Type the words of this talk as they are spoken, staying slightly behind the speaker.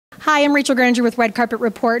Hi, I'm Rachel Granger with Red Carpet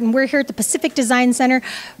Report, and we're here at the Pacific Design Center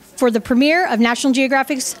for the premiere of National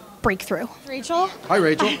Geographic's Breakthrough. Rachel? Hi,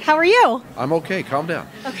 Rachel. How are you? I'm okay. Calm down.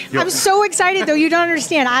 Okay. I'm so excited, though. You don't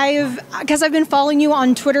understand. Because I've been following you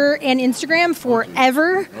on Twitter and Instagram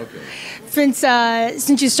forever. Okay.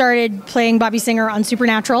 Since you started playing Bobby Singer on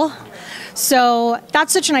Supernatural. So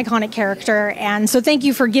that's such an iconic character, and so thank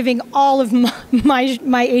you for giving all of my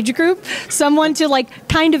age group someone to like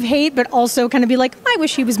kind of hate, but also kind of be like, I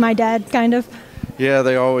wish he was my dad, kind of. Yeah,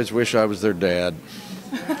 they always wish I was their dad.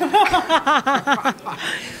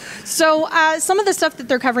 So some of the stuff that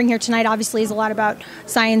they're covering here tonight obviously is a lot about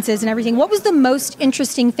sciences and everything. What was the most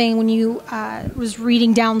interesting thing when you was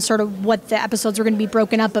reading down sort of what the episodes were going to be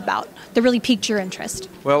broken up about that really piqued your interest?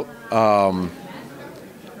 Well,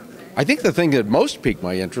 I think the thing that most piqued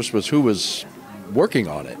my interest was who was working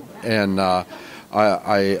on it. And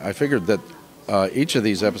I figured that each of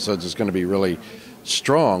these episodes is going to be really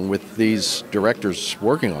strong with these directors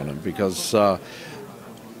working on them, because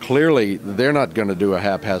clearly they're not going to do a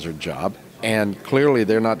haphazard job, and clearly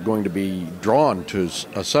they're not going to be drawn to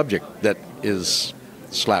a subject that is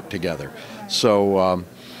slapped together. So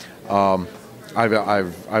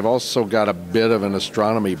I've also got a bit of an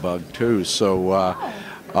astronomy bug too. So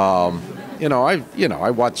I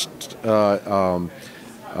watched the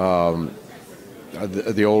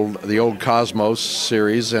old Cosmos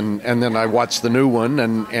series, and then I watched the new one,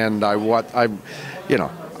 and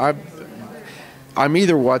I'm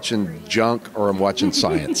either watching junk or I'm watching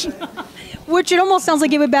science. Which it almost sounds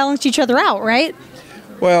like it would balance each other out, right?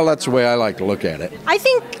 Well, that's the way I like to look at it. I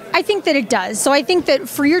think that it does. So I think that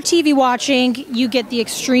for your TV watching, you get the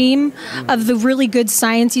extreme of the really good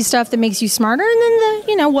sciencey stuff that makes you smarter, and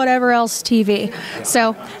then the, whatever else TV.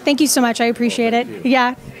 So thank you so much. I appreciate it.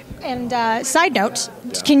 Yeah. And side note,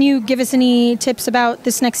 can you give us any tips about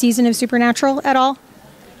this next season of Supernatural at all?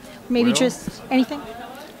 Maybe just anything?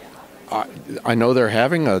 I know they're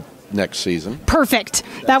having a next season. Perfect.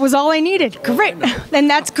 That was all I needed. Great. And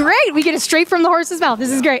that's great. We get it straight from the horse's mouth.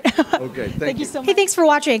 This is great. Okay, thank you so much. Hey, thanks for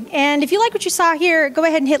watching. And if you like what you saw here, go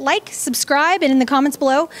ahead and hit like, subscribe, and in the comments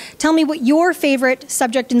below, tell me what your favorite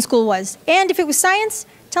subject in school was. And if it was science,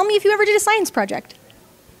 tell me if you ever did a science project.